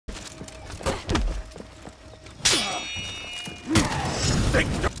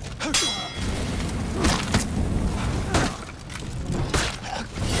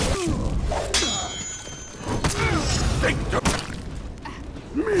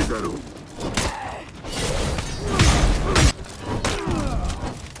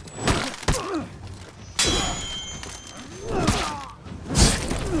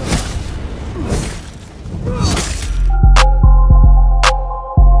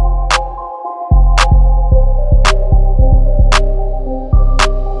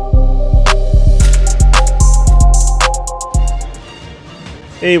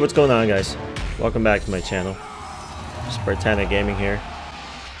Hey, what's going on, guys? Welcome back to my channel. Spartanic Gaming here.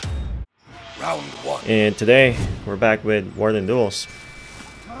 Round one. And today we're back with Warden Duels.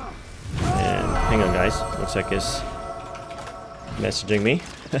 And hang on, guys. Looks like it's messaging me.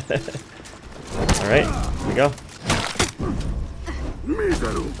 Alright, here we go.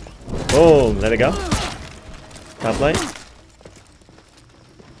 Boom, let it go. Top light.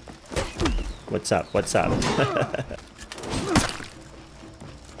 What's up? What's up?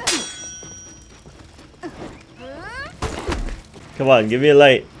 Come on, give me a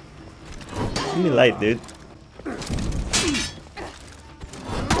light. Give me a light, dude.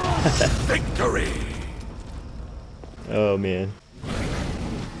 Victory! Oh, man.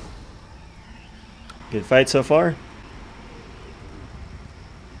 Good fight so far.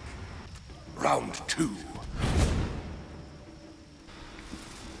 Round two.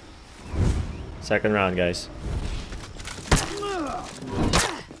 Second round, guys.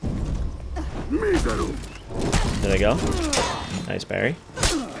 There they go. Nice parry.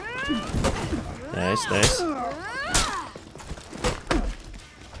 Nice, nice.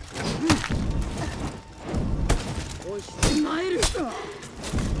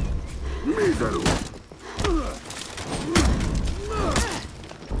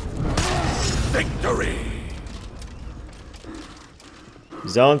 Victory!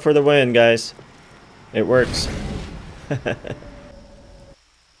 Zone for the win, guys. It works.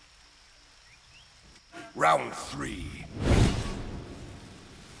 Round three.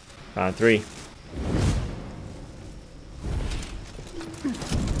 Round three.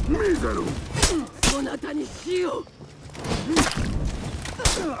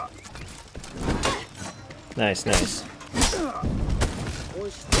 Nice, nice.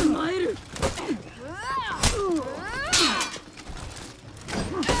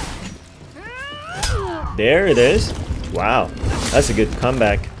 There it is. Wow, that's a good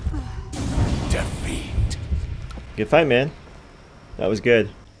comeback. Defeat. Good fight, man. That was good.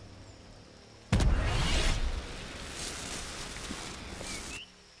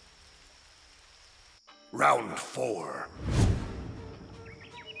 Round four.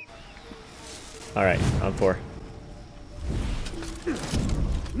 All right, round four.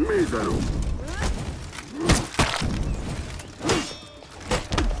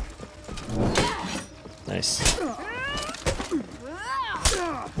 Nice.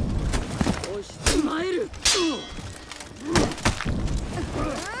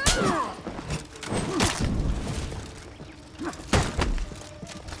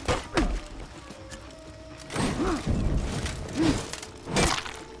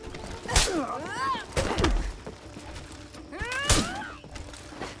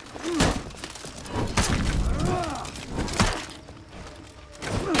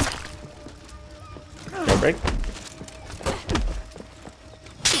 Break.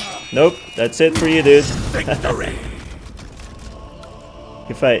 Nope, that's it for you, dude. Victory.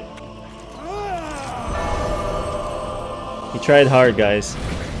 Good fight. He tried hard, guys,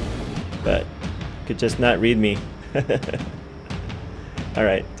 but could just not read me.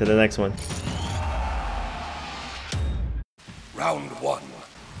 Alright, to the next one. Round one.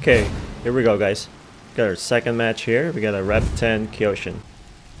 Okay, here we go, guys. Got our second match here. We got a Rep 10 Kyoshin.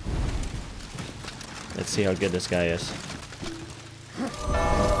 Let's see how good this guy is.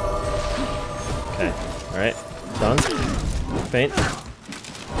 Okay, alright. Done. Faint.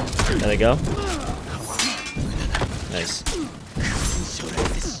 There they go. Nice.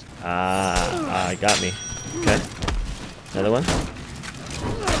 Ah, got me. Okay. Another one.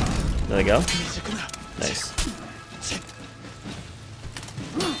 There they go. Nice.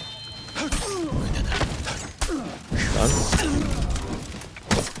 Done.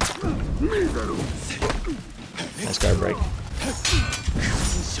 Nice guard break.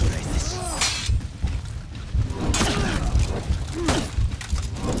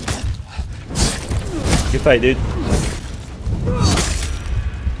 Good fight, dude.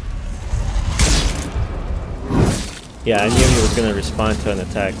 Yeah, I knew he was gonna respond to an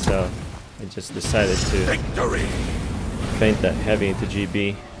attack, so I just decided to feint that heavy into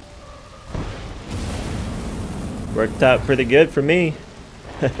GB. Worked out pretty good for me.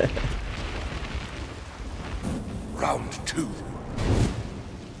 Round 2.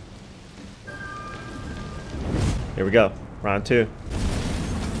 Here we go. Round 2.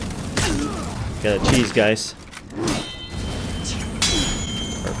 Got a cheese, guys.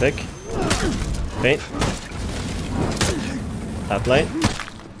 Perfect. Paint. Top light.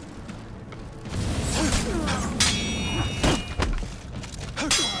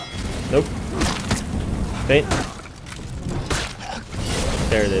 Nope. Paint.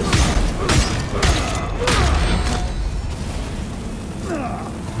 There it is.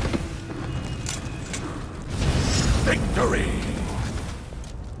 Victory!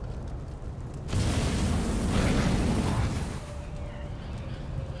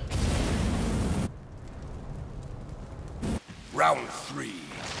 Round 3.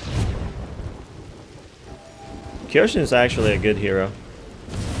 Kyoshin is actually a good hero.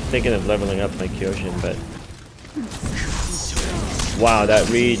 Thinking of leveling up my Kyoshin, but wow, that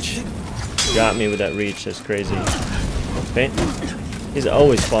reach got me with that reach. That's crazy. Paint. He's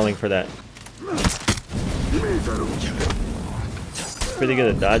always falling for that. Pretty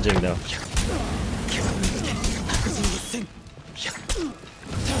good at dodging though.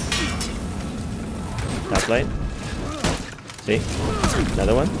 Top light. See?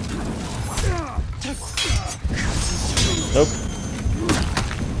 Another one. Nope.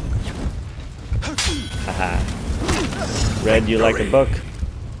 Haha. Red, you like a book.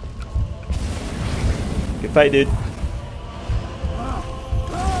 Good fight, dude.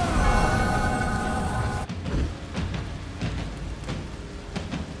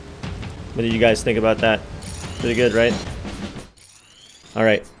 What do you guys think about that? Pretty good, right?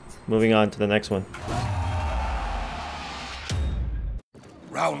 Alright, moving on to the next one.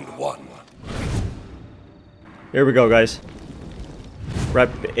 Round 1. Here we go, guys.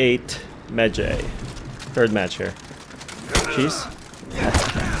 Rep 8 Medjay. Third match here. Cheese.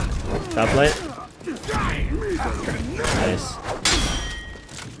 Top light. Nice.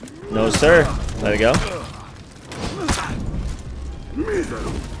 No, sir. Let it go.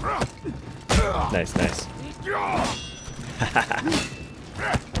 Nice, nice.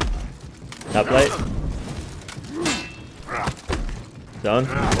 Top light. Done.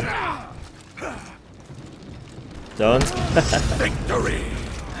 Done. Victory!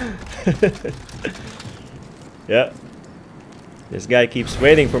 Yeah. This guy keeps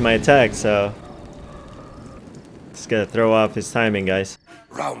waiting for my attack, so just gotta throw off his timing, guys.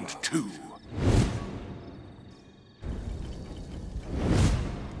 Round 2.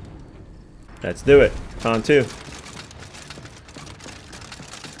 Let's do it. Round 2.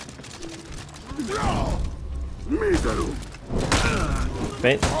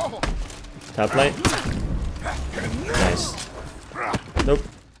 Paint. Top light. Nice. Nope.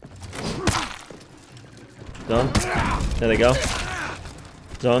 Zone. There they go.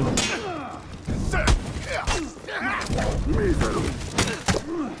 Zone.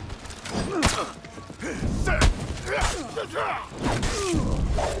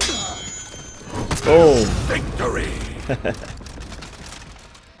 Boom. Victory!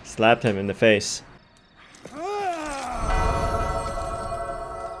 Slapped him in the face.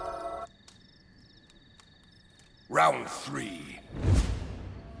 Round 3.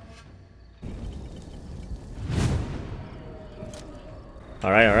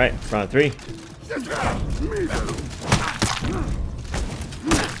 Alright, alright. Round 3.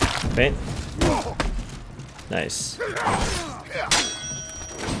 Paint. Nice.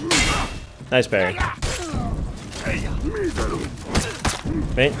 Nice parry.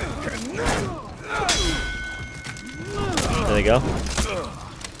 Paint. There they go.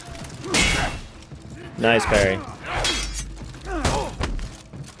 Nice parry.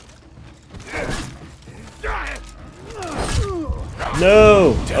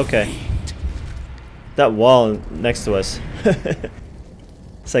 No! Okay. That wall next to us.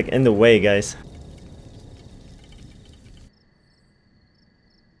 It's like in the way, guys.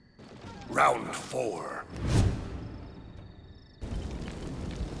 Round 4.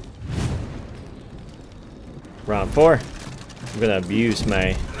 Round 4. I'm gonna abuse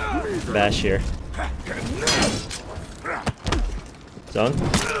my bash here. Zone.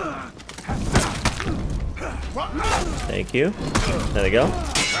 Thank you. There they go.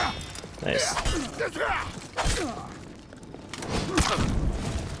 Nice.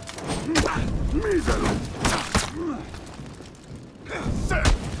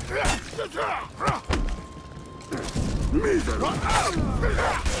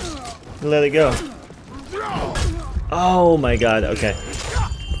 Let it go. Oh my god, okay.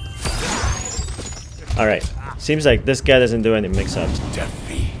 Alright. Seems like this guy doesn't do any mix-ups.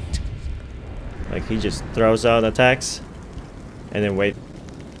 Defeat. Like he just throws out attacks and then wait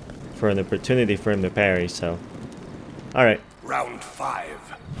for an opportunity for him to parry, so... Alright. Round 5.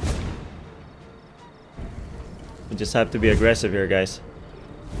 We just have to be aggressive here, guys.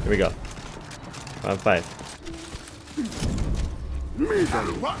 Here we go. Round 5.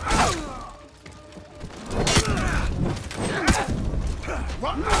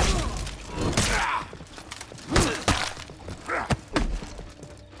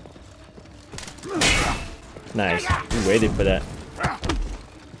 Nice. We waited for that.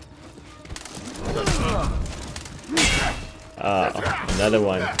 Another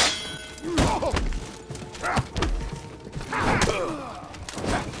one.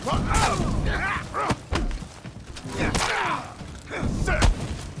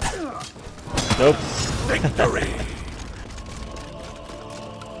 Nope. Victory.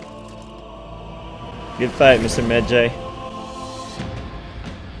 Good fight, Mr. Medjay.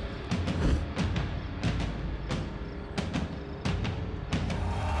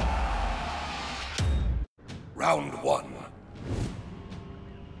 Round 1.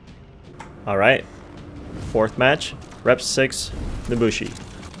 Alright. 4th match. Rep 6, Nobushi.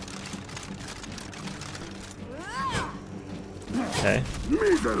 Okay.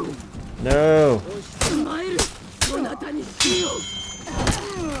 No!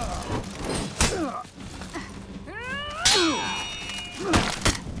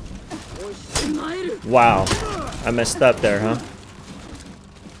 Wow. I messed up there, huh?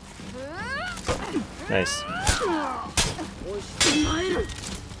 Nice.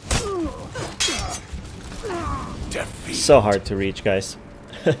 Defeat. So hard to reach, guys.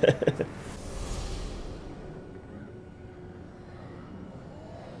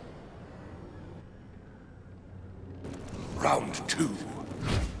 Round 2.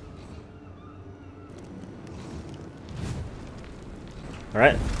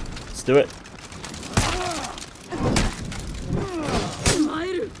 Alright, let's do it.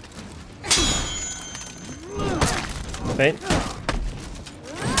 Faint.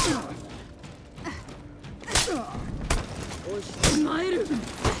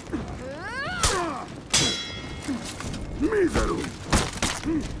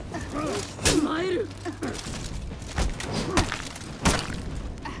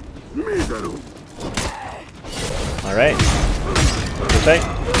 Alright. Good fight.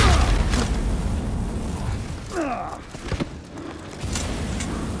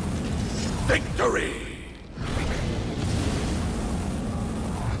 Victory.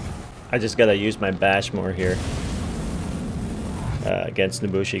 I just gotta use my bash more here. Against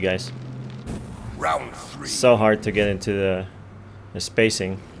Nobushi, guys. Round 3. So hard to get into the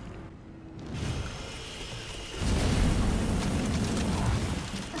spacing.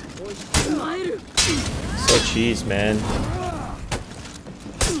 So cheese, man.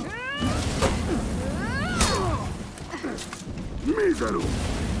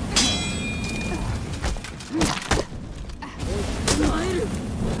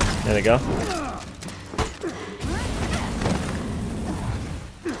 There we go.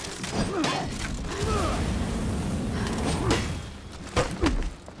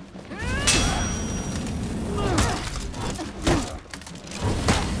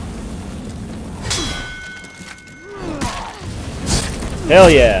 Hell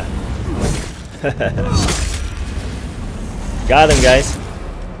yeah! Got him, guys.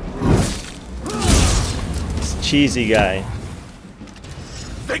 This cheesy guy.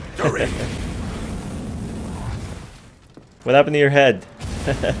 Victory. What happened to your head?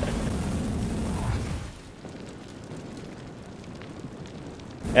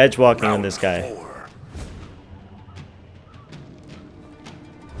 Edge walking on this guy. 4.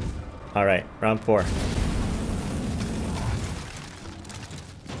 Alright, round 4.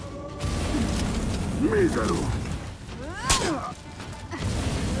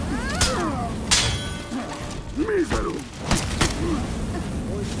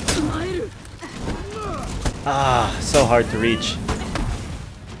 Ah, so hard to reach.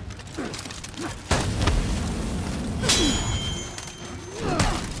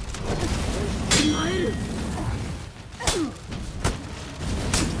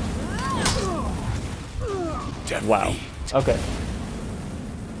 Wow. Okay.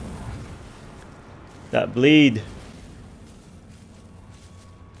 That bleed.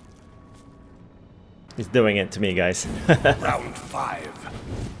 He's doing it to me, guys. Round 5.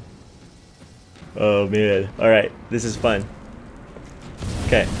 Oh man. Alright, this is fun.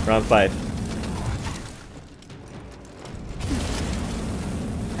 Okay, round 5.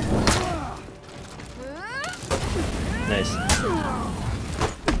 Nice.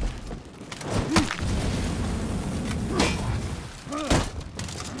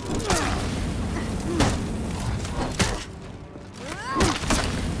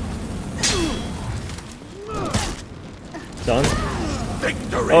 Done.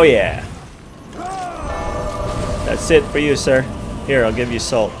 Victory. Oh yeah. That's it for you, sir. Here, I'll give you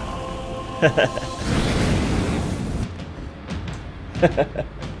salt.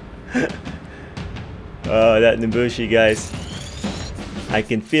 Oh, that Nobushi, guys. I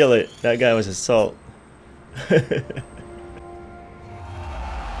can feel it. That guy was a salt.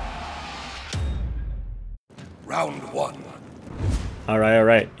 Round 1.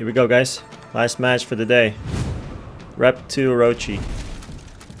 Alright. Here we go, guys. Last match for the day. Rep 2 Orochi.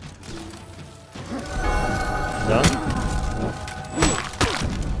 Done?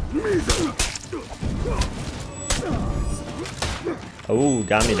 Oh,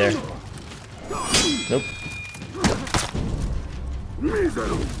 got me there. Nope.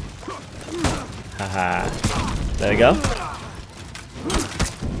 Haha. There we go.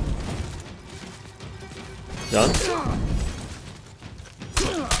 Done.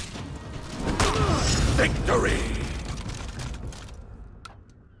 Victory.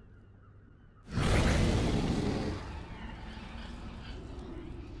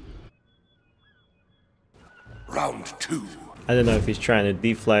 Round 2. I don't know if he's trying to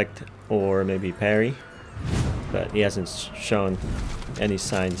deflect or maybe parry, but he hasn't shown any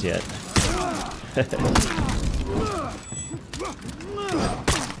signs yet.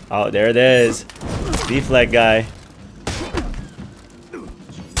 Oh, there it is. Deflect guy.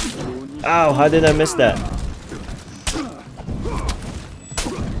 Ow, how did I miss that?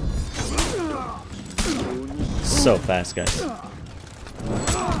 So fast, guys.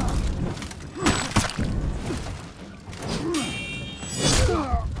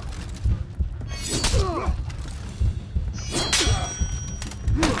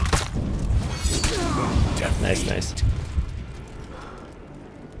 Nice.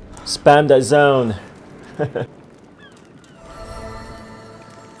 Spam that zone.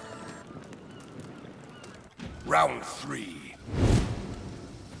 Round 3.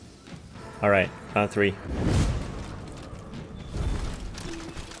 Alright, round 3.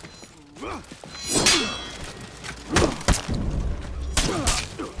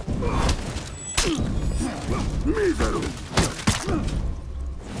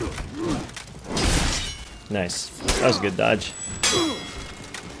 Nice. That was a good dodge.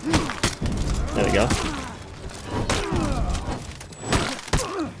 There we go.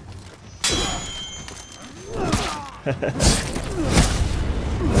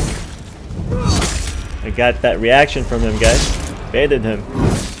 I got that reaction from him, guys. Baited him.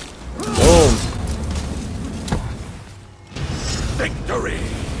 Boom. Victory.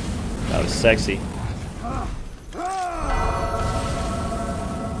 That was sexy.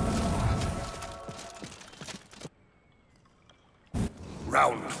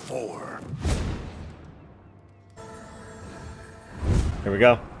 Round 4. Here we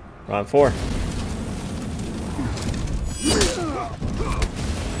go. Round 4.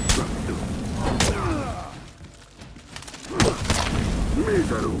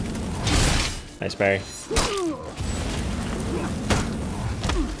 Nice parry.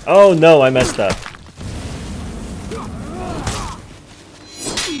 Oh no, I messed up.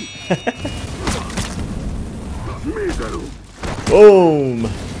 Boom.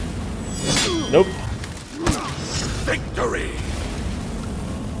 Nope. Victory.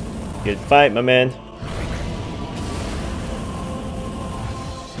 Good fight, my man.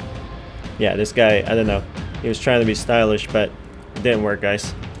 Yeah, this guy, I don't know. He was trying to be stylish, but it didn't work,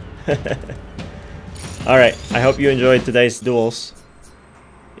 guys. Alright, I hope you enjoyed today's duels.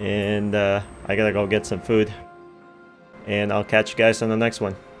 And I gotta go get some food. And I'll catch you guys on the next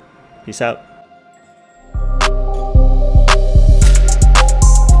one. Peace out.